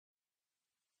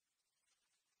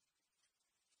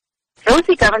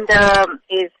Rosy Govender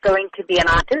is going to be an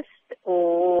artist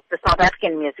who the South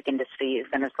African music industry is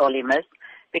going to sorely miss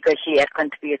because she has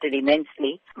contributed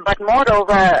immensely. But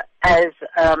moreover, as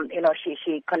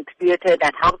she contributed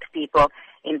and helped people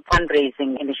in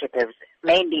fundraising initiatives,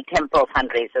 mainly temple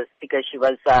fundraisers, because she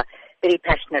was very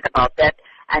passionate about that,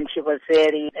 and she was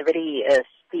a very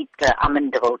steeped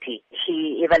Aman devotee.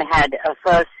 She even had a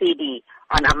first CD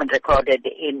on Aman recorded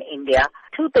in India.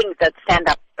 Two things that stand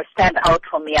out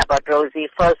for me about Rosy.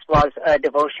 First was a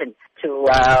devotion to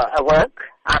a work,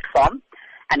 art form,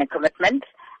 and a commitment,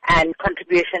 and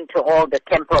contribution to all the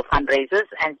temple fundraisers.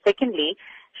 And secondly,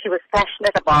 she was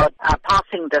passionate about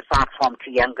passing this art form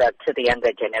to the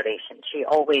younger generation. She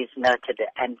always nurtured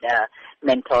and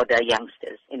mentored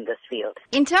youngsters in this field.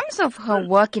 In terms of her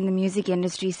work in the music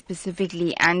industry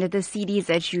specifically and the CDs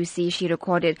that you say she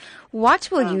recorded, what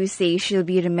will you say she'll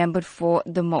be remembered for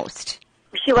the most?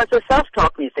 She was a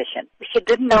self-taught musician. She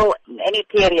didn't know any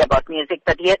theory about music,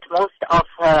 but yet most of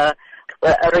her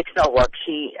original work,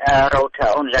 she wrote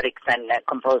her own lyrics and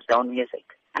composed her own music.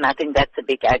 And I think that's a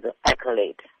big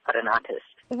accolade for an artist.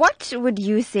 What would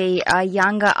you say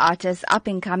younger artists,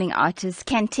 up-and-coming artists,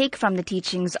 can take from the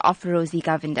teachings of Rosy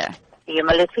Govender?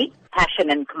 Humility, passion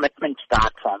and commitment to the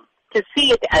art form. To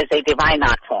see it as a divine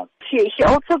art form. She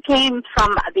also came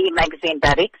from the magazine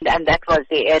Barracks, and that was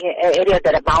the area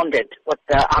that abounded with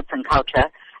the arts and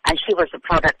culture, and she was a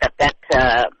product of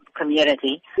that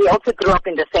community. We also grew up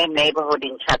in the same neighborhood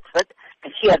in Chatsworth,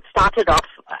 and she had started off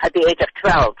at the age of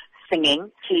 12 singing.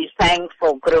 She sang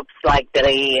for groups like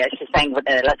she sang with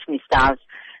the Lakshmi Stars,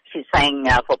 she sang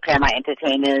for Prema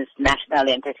Entertainers, National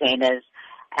Entertainers,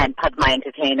 and Padma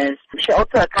Entertainers. She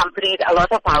also accompanied a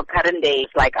lot of our current days,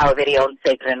 like our very own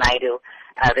Segra Naidu,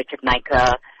 Richard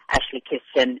Naika, Ashley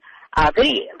Kiston,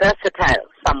 very versatile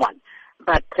someone.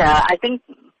 But I think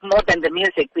more than the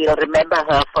music, we'll remember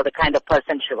her for the kind of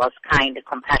person she was, kind,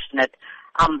 compassionate,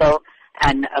 humble,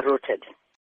 and rooted.